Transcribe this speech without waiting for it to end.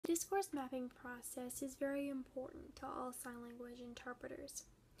discourse mapping process is very important to all sign language interpreters.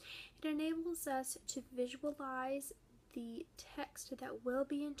 It enables us to visualize the text that will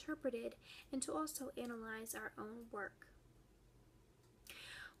be interpreted and to also analyze our own work.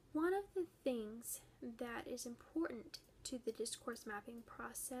 One of the things that is important to the discourse mapping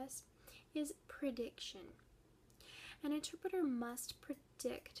process is prediction. An interpreter must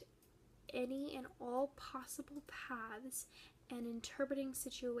predict any and all possible paths an interpreting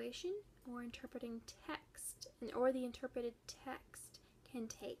situation or interpreting text or the interpreted text can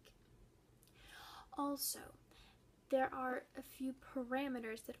take. Also, there are a few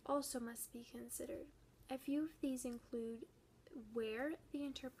parameters that also must be considered. A few of these include where the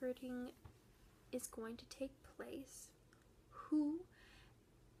interpreting is going to take place, who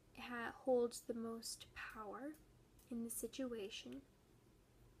holds the most power in the situation,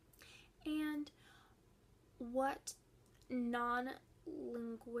 and what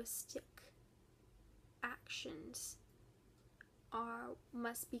non-linguistic actions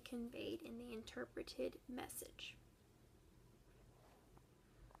must be conveyed in the interpreted message.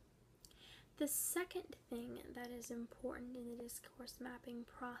 The second thing that is important in the discourse mapping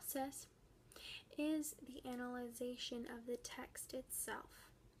process is the analyzation of the text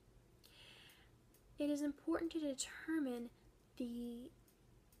itself. It is important to determine the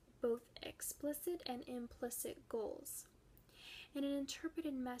both explicit and implicit goals. In an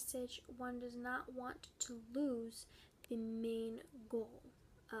interpreted message, one does not want to lose the main goal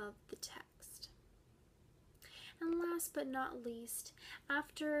of the text. And last but not least,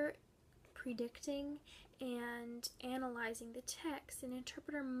 after predicting and analyzing the text, an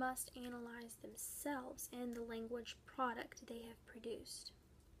interpreter must analyze themselves and the language product they have produced.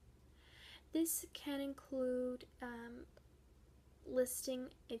 This can include listing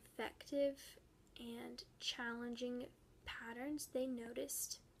effective and challenging patterns they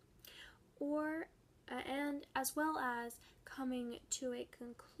noticed, and as well as coming to a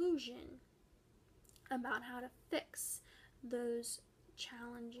conclusion about how to fix those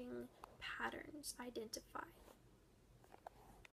challenging patterns identified.